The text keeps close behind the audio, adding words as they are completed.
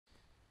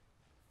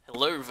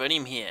Hello,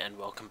 Vernium here, and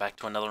welcome back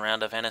to another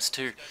round of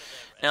NS2.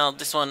 Now,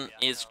 this one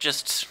is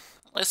just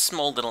a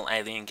small little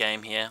alien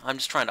game here. I'm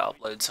just trying to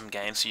upload some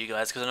games for you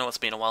guys, because I know it's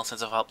been a while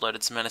since I've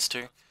uploaded some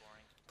NS2.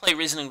 Play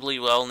reasonably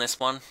well in this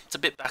one. It's a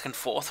bit back and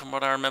forth from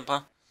what I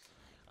remember.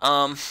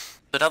 But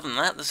other than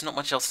that, there's not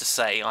much else to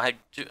say.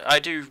 I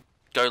do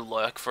go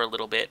lurk for a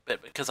little bit,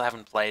 but because I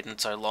haven't played in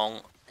so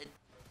long, it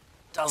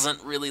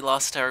doesn't really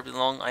last terribly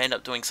long. I end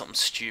up doing something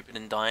stupid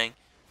and dying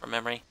from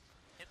memory.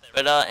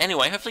 But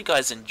anyway, hopefully you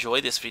guys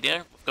enjoy this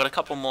video. We've got a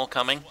couple more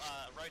coming,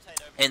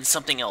 and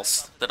something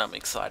else that I'm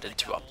excited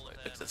to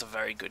upload, because it's a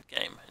very good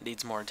game. It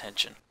needs more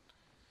attention.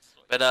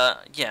 But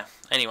yeah,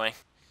 anyway,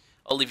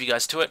 I'll leave you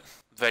guys to it.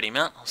 Verdium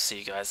out. I'll see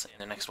you guys in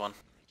the next one.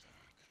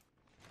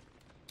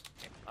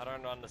 I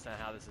don't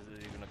understand how this is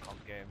even a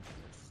comp game.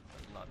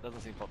 It doesn't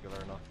seem popular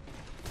enough.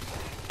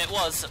 It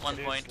was at one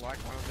point. It's like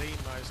one of the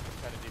most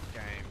competitive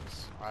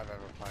games I've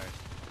ever played.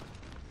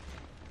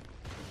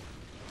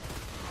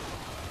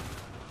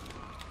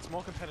 It's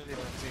more competitive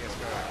than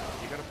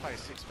CSGO. You gotta play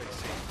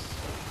 6v6.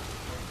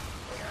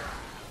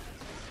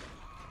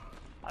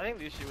 I think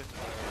the issue with it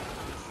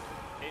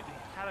is it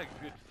had a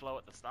good flow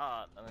at the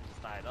start and then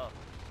just died off.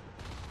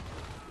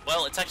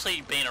 Well, it's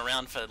actually been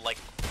around for like,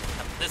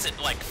 is it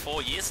like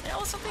 4 years now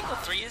or something, or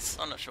 3 years?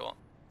 I'm not sure.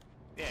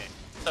 Yeah.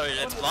 So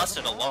it's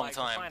lasted a long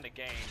time. Find a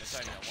game. It's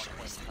only at one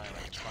point in time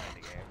I can find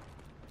a game.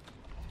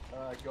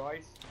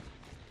 Guys.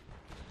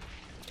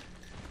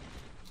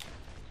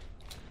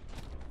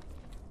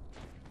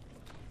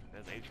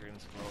 There's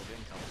Atrium's flow of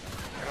income.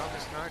 Get on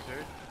this node,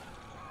 dude.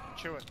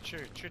 Chew it.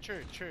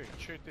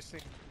 Shoot this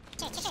thing.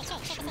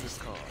 Shoot this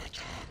car.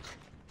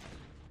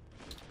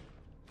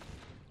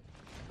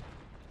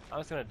 I'm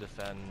just gonna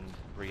defend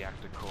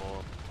reactor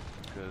core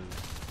because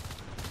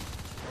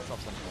it's not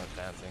something I'm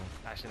advancing.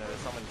 Actually, no, there's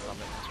someone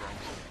Summit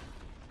interaction.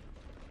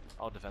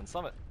 I'll defend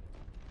Summit.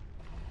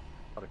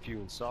 Got a few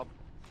in sub.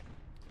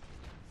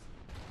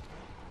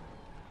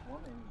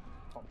 One in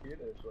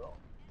computer as well.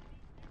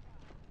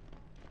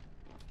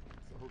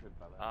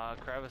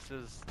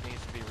 Crevices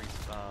needs to be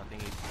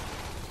thingy.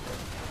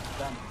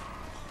 Done.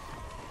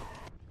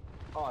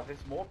 Oh,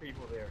 there's more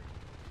people there.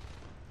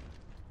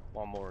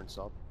 One more in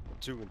sub.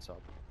 Two in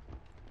sub.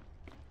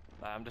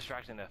 I'm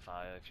distracting their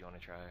fire if you want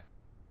to try.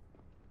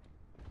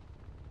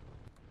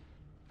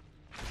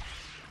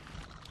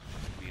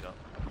 Beat up.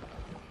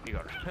 You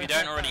got it. If you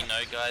don't already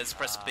know, guys,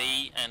 press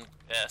B and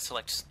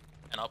select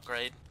an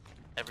upgrade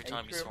every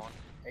time you spawn.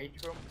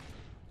 Atrium.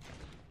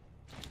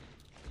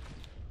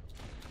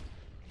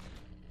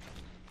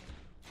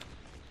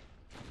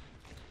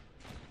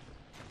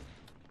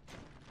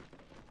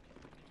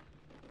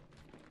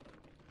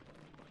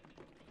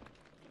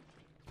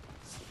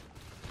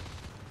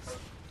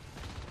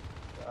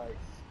 Nice.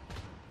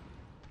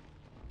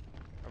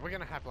 Are we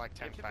gonna have like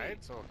 10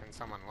 fades, or can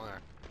someone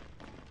lurk?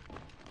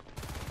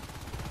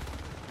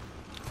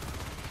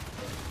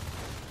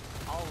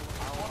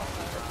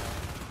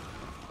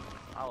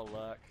 I'll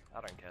lurk.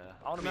 I don't care.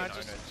 I want to No, be an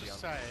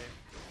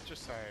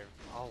just say,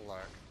 I'll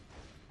lurk.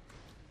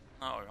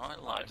 Oh, right,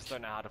 I like. just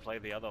don't know how to play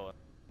the other one.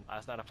 I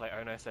just know how to play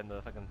Onos and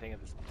the fucking thing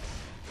of this.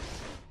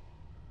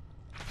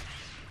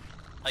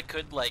 I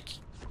could, like,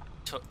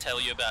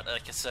 tell you about,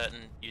 like, a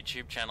certain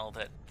YouTube channel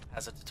that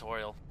has a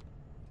tutorial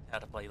how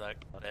to play,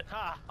 like, but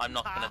I'm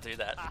not gonna do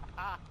that.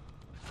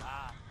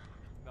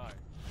 No.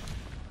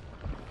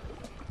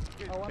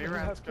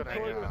 B-Rad's got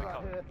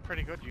a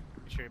pretty good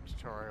YouTube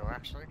tutorial,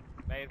 actually.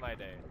 Made my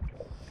day.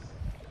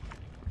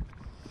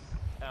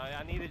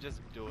 I need to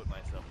just do it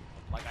myself.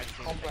 Like, I just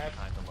need to take the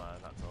time to learn,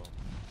 that's all.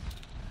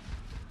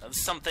 There's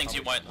some things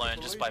you won't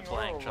learn just by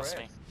playing, trust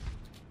me.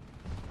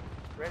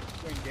 Red's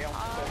going down so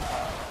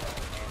far.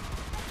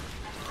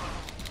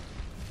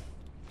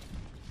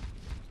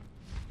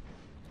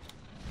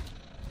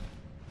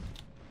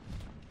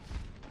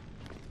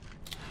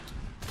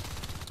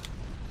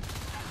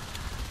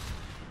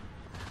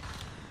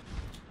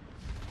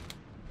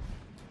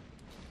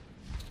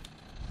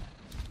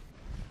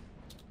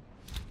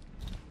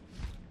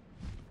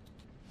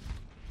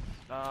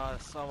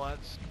 So much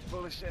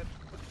bullshit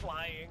with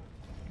flying.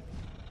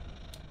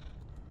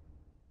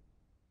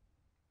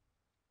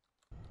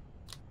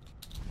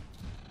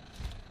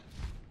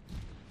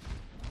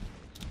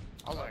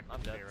 I'll lurk.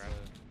 I'm dead.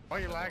 Why are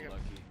you lagging?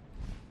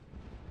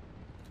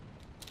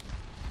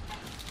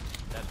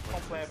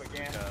 Comp lab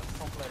again.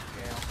 Comp lab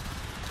again.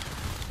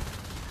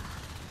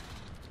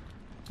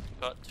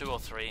 Got 2 or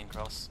 3 in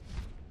cross.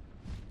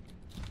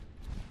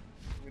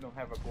 We don't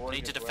have a board.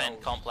 Need to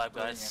defend comp lab,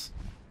 guys.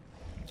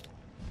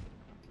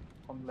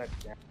 Comp lab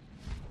down.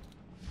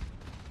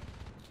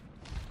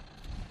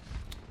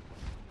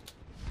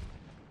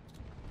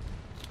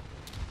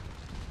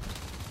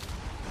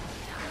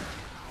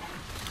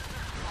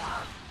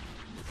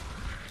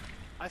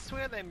 I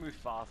swear they move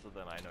faster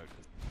than I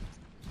noticed.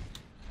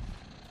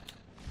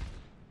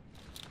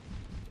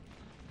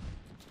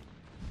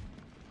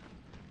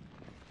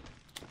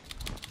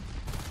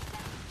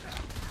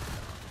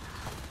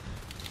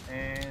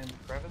 And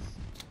crevice.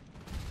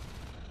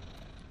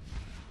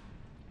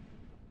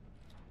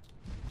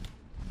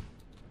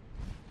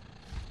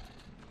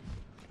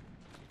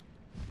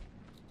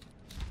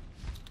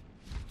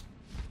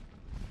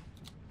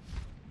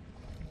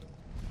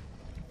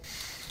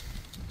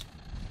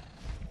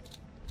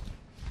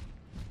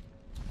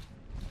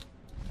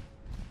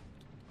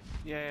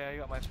 Yeah, I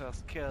got my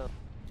first kill.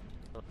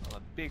 I'm a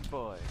big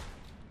boy.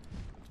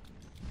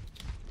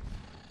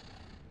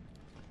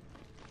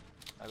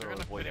 I You're gotta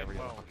gonna avoid fit in every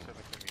well other. to the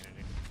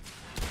community.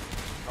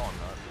 No, I'm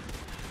not.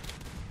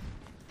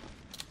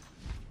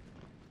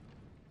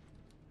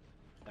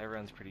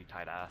 Everyone's pretty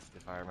tight-assed,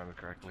 if I remember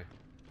correctly.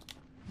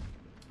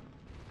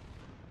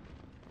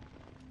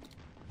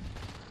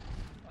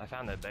 I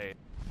found that bait.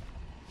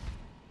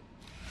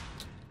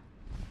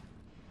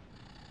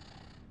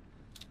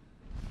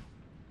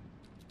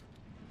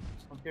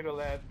 Computer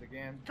labs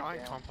again. Going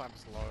down. comp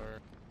lab's low.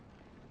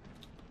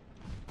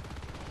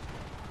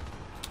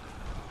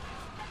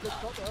 Good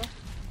shot though. Yeah,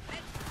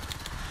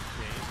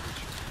 he's good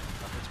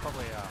shot. It's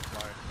probably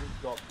low.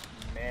 We've got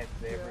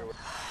meds everywhere.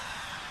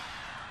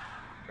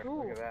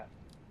 Look at that.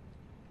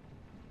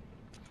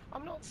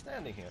 I'm not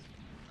standing here.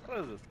 What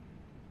is this?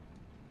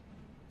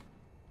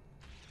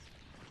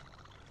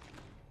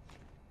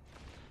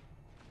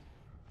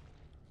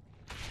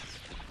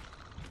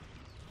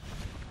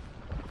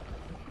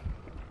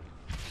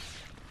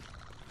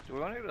 Do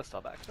we want to go to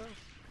sub access?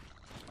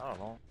 I don't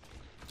know.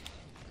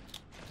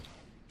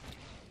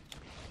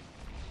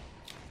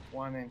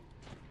 One in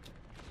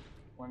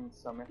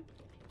summit.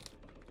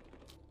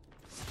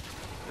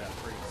 Yeah,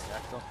 pretty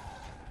stacked up.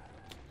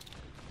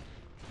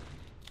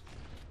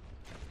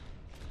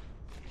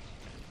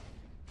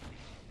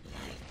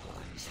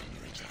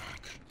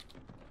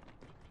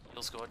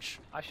 Heal Scorch.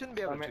 I shouldn't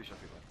be able to Summit. two-shot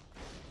people.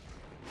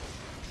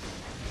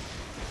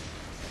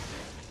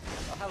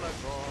 Oh, hello,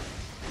 bro.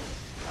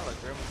 Hello,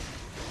 Grim.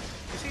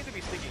 You seem to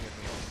be sticking with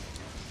me.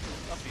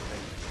 Must be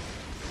fake.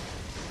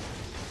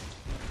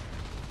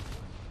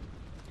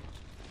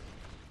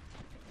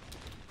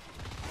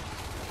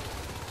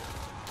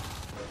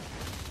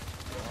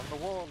 On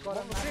the wall,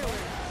 on the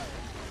ceiling!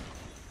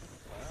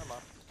 Where am I?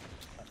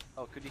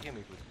 Oh, could you hear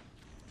me, please?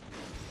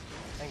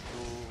 Thank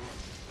you.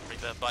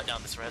 Reaper, bite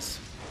down this res.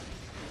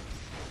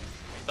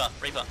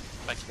 Reaper,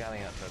 back to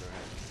Scanning out further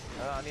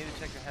ahead. I need to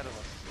check ahead of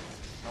us.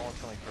 No one's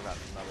coming for about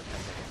another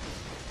 10 seconds.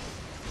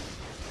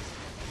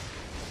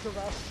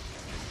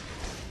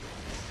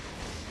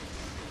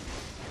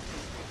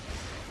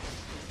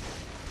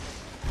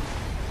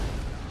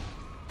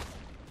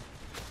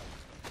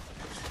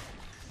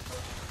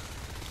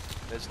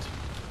 There's two.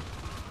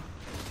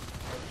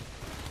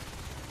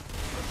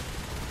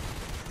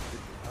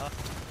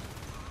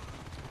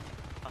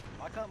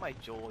 Why can't my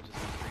jaw just be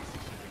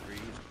 360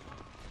 degrees?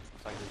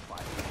 So I just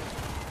bite it.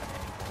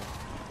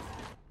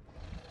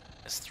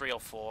 There's 3 or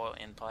 4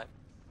 in pipe.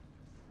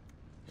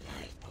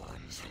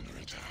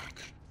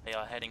 They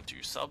are heading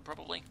to sub,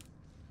 probably.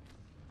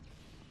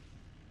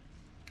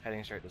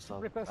 Heading straight to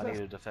sub. I need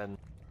to defend.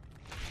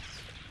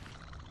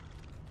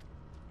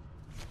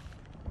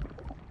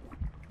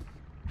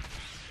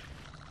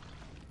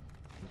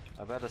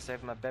 I better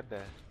save my baby.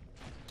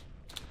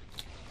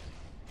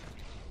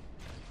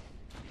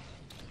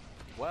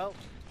 Well,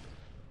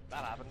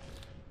 that happened.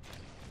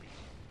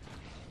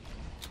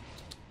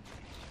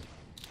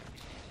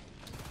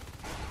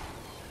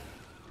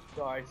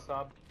 Sorry,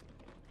 sub.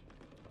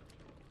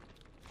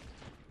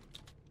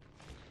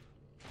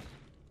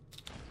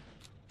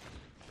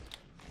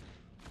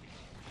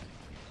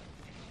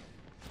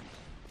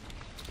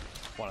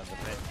 One of the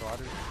best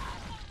riders.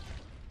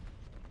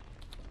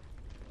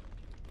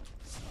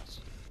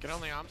 Get on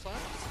the arm side.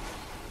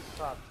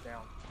 Sub's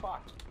down.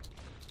 Fuck.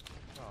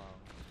 Oh.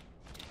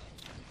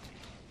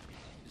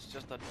 It's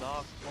just a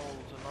dark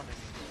hole to nothing.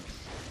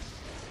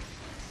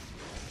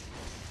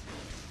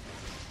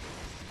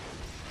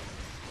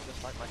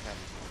 Just like my cat.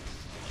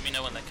 Let me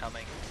know when they're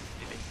coming,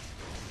 maybe.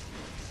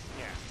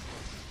 Yeah.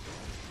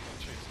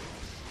 Jeez.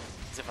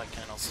 As if I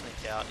can, I'll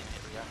sneak out and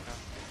hit reactor.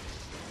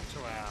 To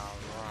our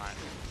right.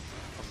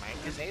 For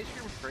Is maintenance.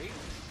 Atrium free?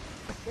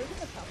 There's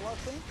a couple of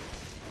things.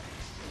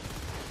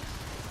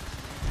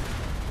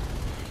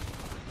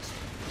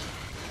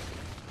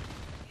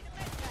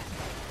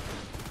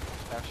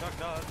 That shot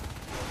does.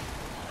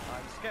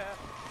 I'm scared.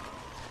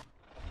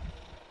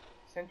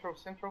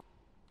 Central.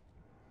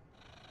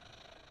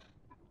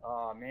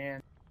 Oh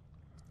man.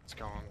 It's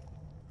gone.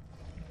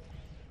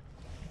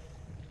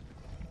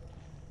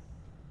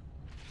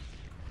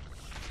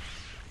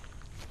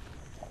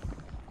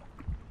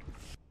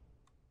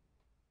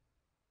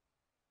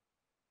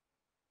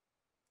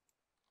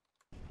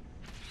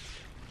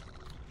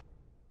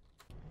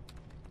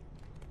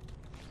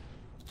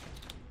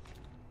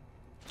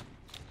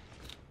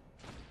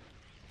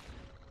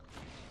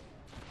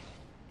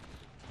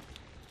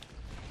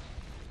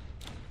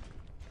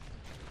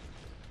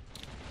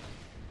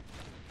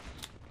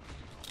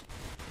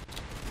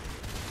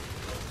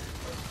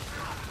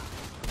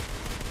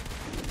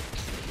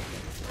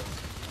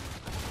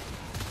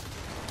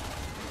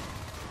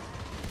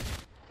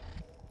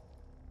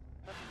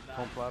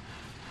 Pump up.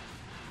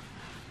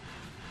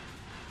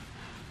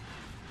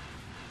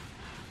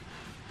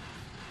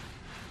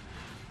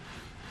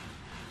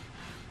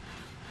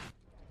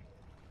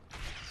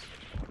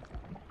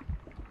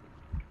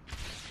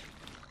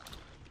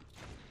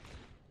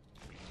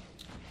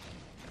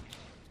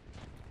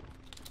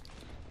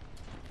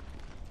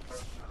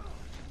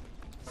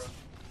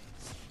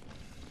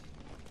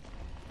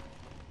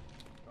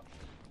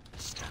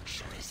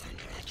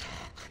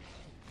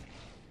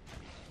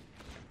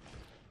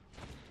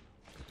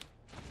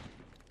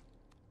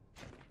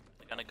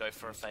 go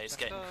for a phase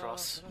gate and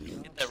cross.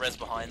 Get their res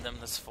behind them,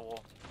 there's 4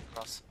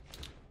 cross.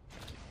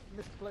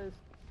 Missed, please.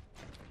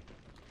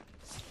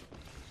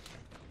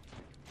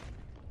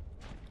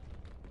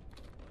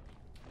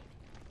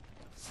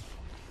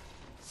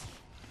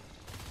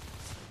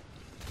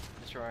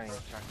 Destroying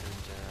tractor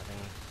into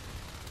thingy.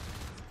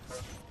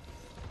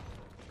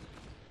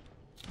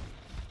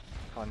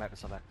 Calling back to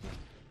sub active.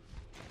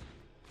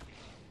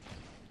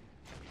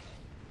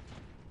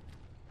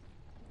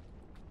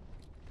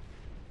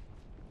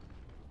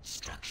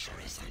 Structure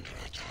is under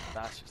attack.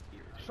 That's just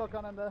irritating.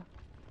 Shotgun in there.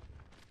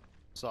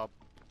 Sub.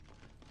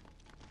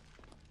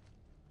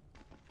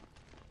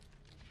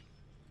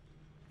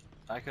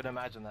 I could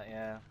imagine that,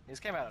 yeah. He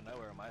just came out of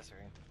nowhere on my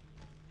screen.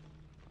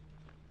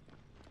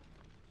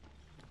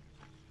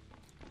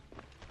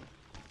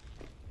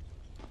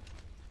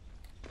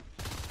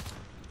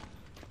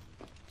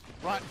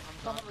 Right,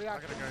 Someone I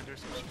react. gotta go and do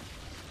some shit.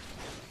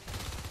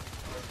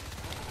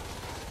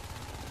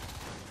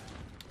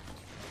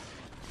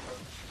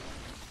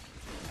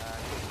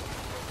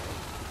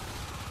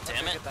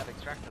 Damn it. Get that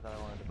extractor that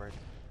I wanted to break.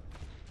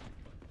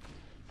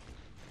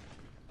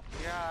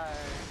 Yeah.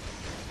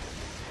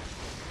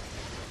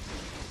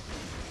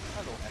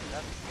 I don't end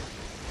that.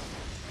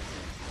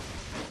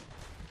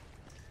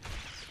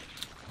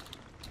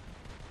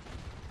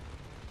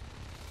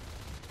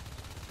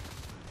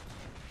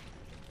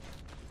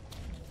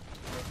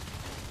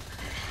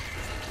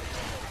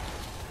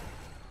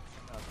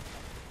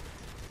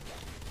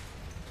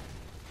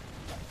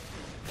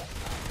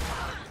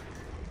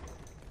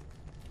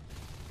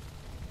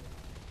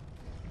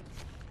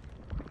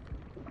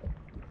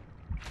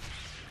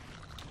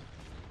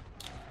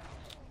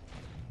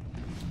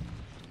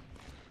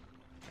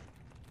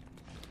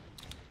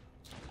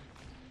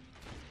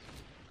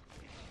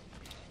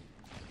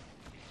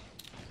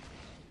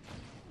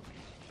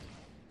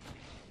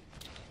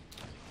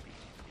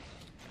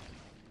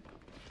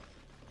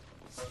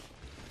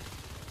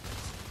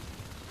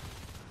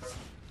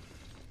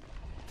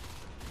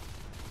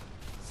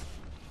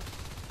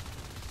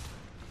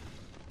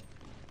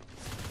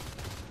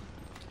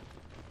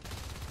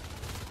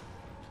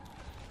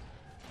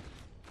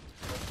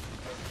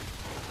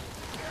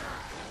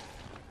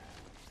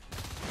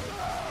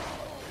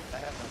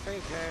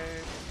 Phase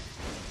gate.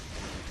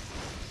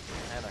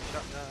 And a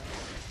shotgun.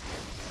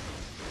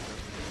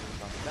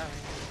 Down.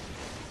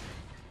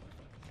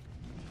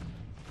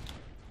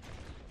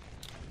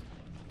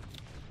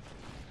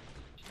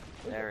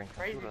 There in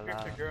Crazy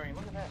drifter growing.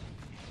 Look at that.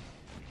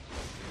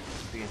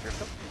 Being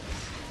drift up.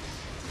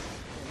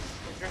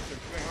 The drifter's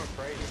going on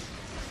crazy.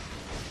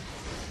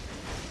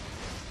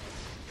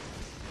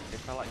 It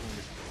felt like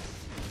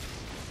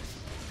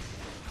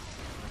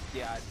you.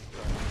 Yeah, I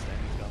don't understand.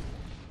 Go.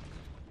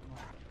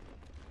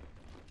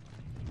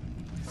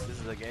 This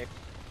is a game.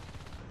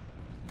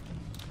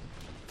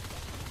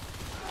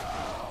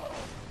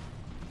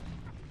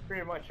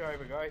 Pretty much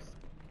over, guys.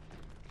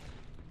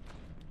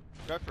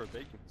 Go for a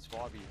beacon, it's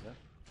 5 years, huh?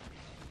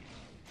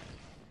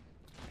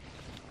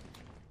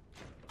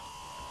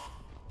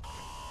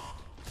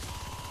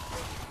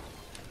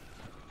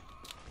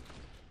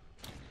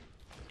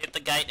 Hit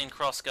the gate and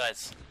cross,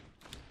 guys.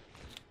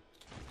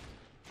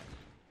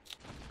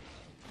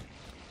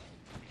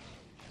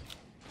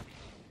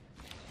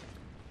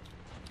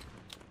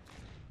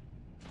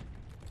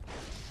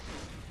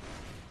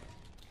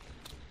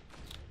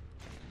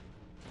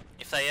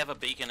 If they have a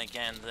beacon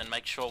again, then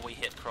make sure we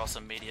hit cross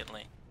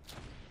immediately.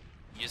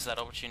 Use that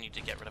opportunity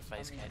to get rid of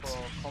phase gates.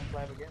 For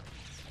Conclave again.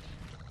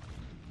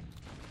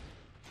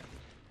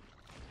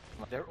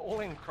 They're all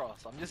in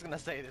cross. I'm just gonna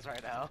say this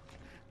right now.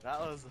 That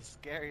was the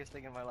scariest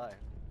thing in my life.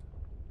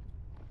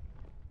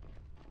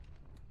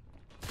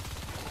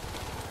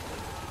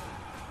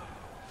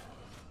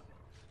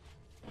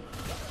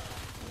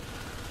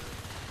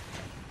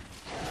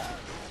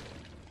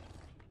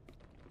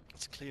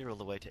 It's clear all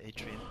the way to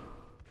Atrium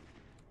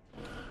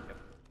Yep.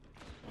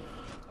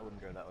 I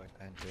wouldn't go that way.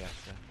 and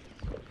reactor.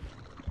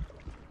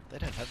 They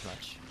don't have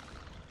much.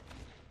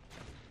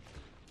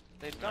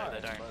 They don't. No,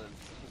 they don't. But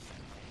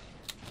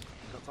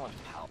it's got so much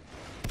power.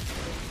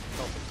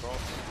 Top and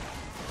cross.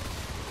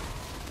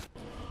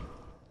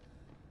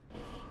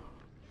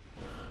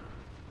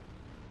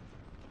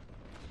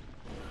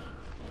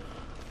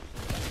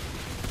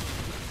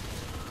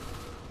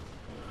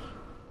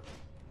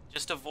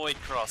 Just avoid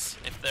cross.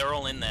 If they're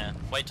all in there,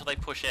 wait till they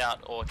push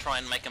out or try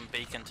and make them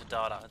beacon to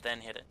data,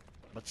 then hit it.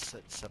 But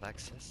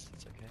sub-access,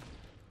 it's okay.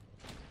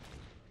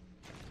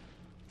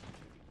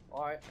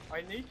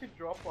 I need to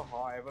drop a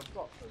hive. I've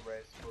got the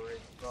res for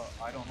it, but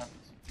I don't have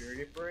the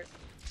security for it.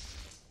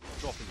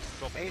 Drop it.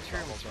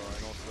 Atrium is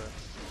alright. North there.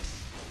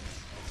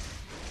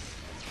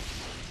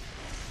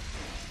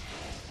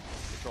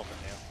 Drop it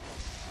now.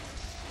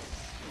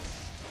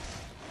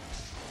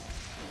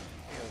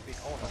 You got a big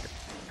hole now.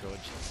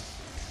 Gorgeous.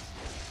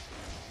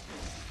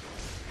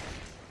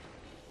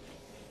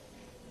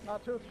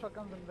 Not two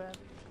shotguns in van.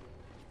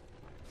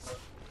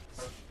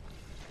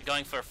 You're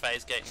going for a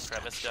phase gate and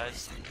crevice,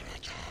 guys.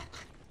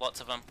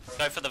 Lots of them.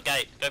 Go for the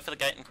gate. Go for the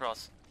gate and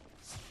cross.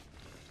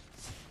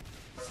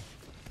 Let's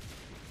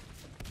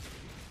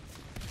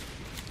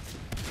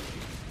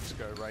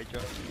go, Ranger.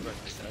 You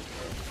both be dead.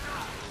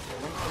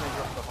 When's gonna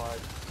drop the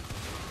hive?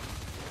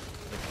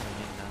 They're coming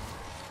in now.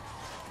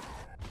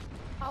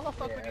 How the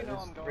fuck Yeah, would you know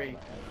there's I'm going? three.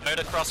 Go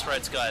to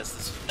crossroads,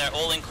 guys. They're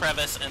all in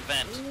crevice and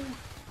vent. Yeah,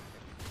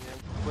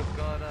 we've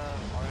got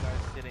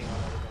Orono sitting on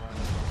it at the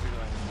moment. Two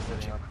lanes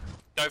sitting up.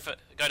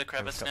 Go to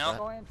crevice got now. that.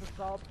 Go into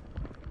sub.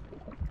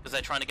 Because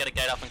they're trying to get a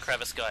gate up in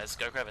crevice, guys.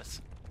 Go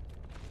crevice.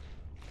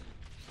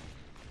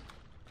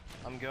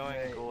 I'm going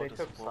They Gore to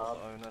took support sub.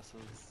 the Onus.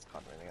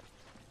 Can't do anything.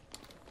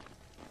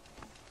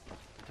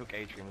 Took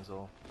Atrium as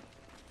well.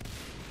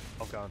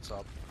 I'll go and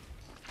sub.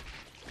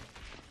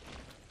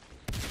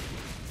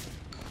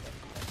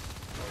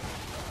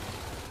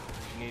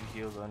 If you need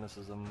heals, Onus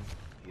is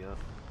here.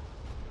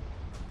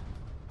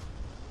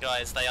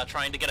 Guys, they are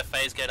trying to get a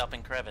phase gate up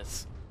in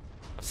crevice.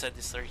 I've said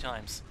this 3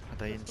 times. Are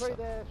they There's 3 inside?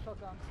 there,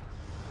 shotgun.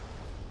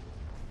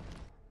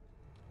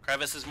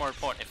 Crevice is more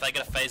important. If they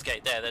get a phase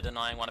gate there, they're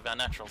denying one of our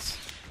naturals.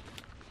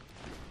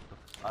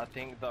 I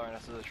think the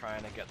Onus are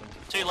trying to get them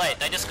to. Too late.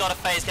 They just got a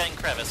phase gate in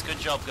crevice. Good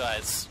job,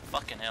 guys.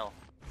 Fucking hell.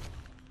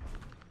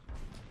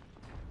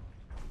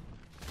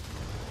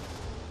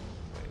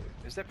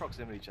 Is there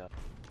proximity chat?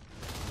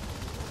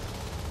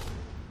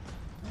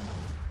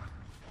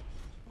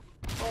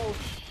 Oh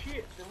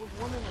shit, there was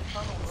one in the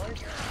tunnel,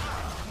 right?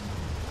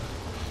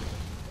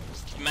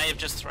 You may have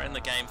just thrown the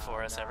game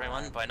for us,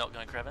 everyone, by not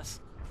going crevice.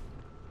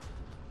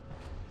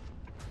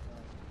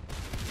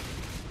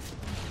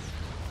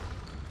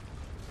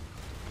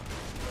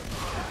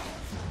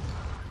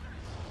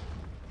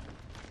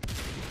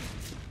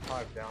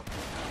 Hive down.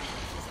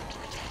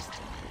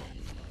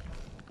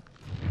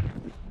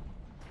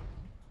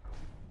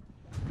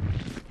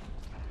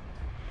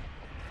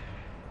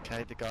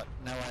 Okay, they got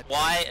no idea.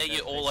 Why are you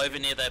all over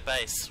near their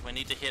base? We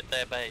need to hit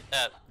their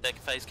their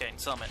phase gate and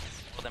summit,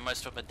 or then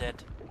most of them are dead.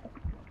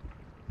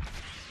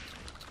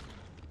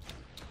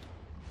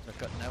 They've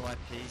got no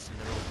IPs and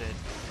they're all dead.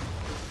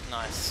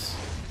 Nice.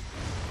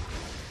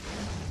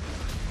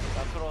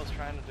 That's what I was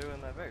trying to do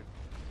in their boot.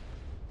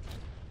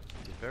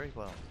 Did very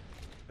well.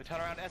 We turn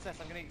around, SS,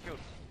 I'm gonna get killed.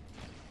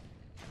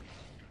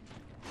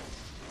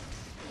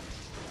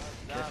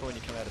 Careful when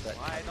you come out of that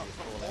Why tunnel, not you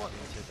fall support? out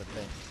into the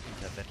vent,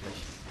 into that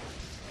ventilation.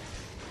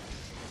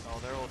 Oh,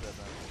 they're all dead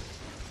now.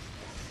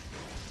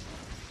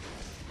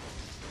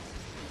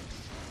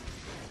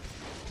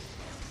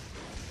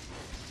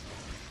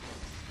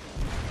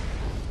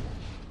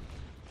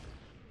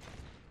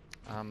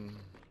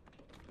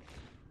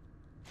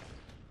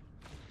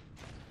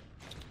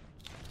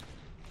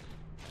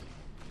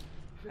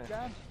 Good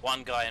game.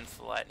 One guy in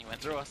flight and he went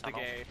through Throw the us the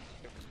tunnel. game.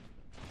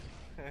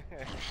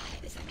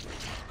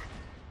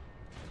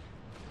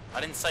 I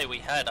didn't say we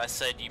had, I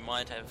said you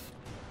might have.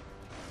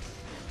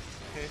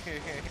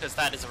 Because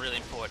that is really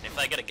important. If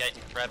they get a gate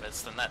in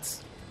crevice, then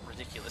that's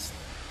ridiculous.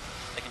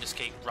 They can just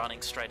keep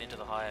running straight into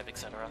the hive,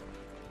 etc.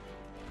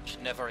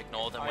 Should never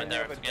ignore them when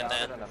they're in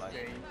there.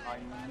 I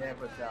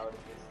never doubted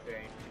this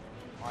game.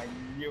 I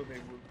knew they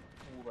would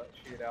pull that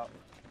shit out.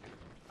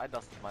 I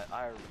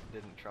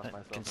didn't trust That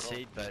myself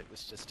concede vote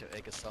was just to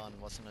egg us on,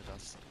 wasn't it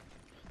us?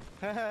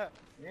 at all.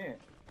 Yeah.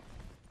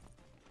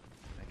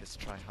 Make us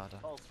try harder.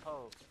 Pulse,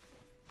 pulse.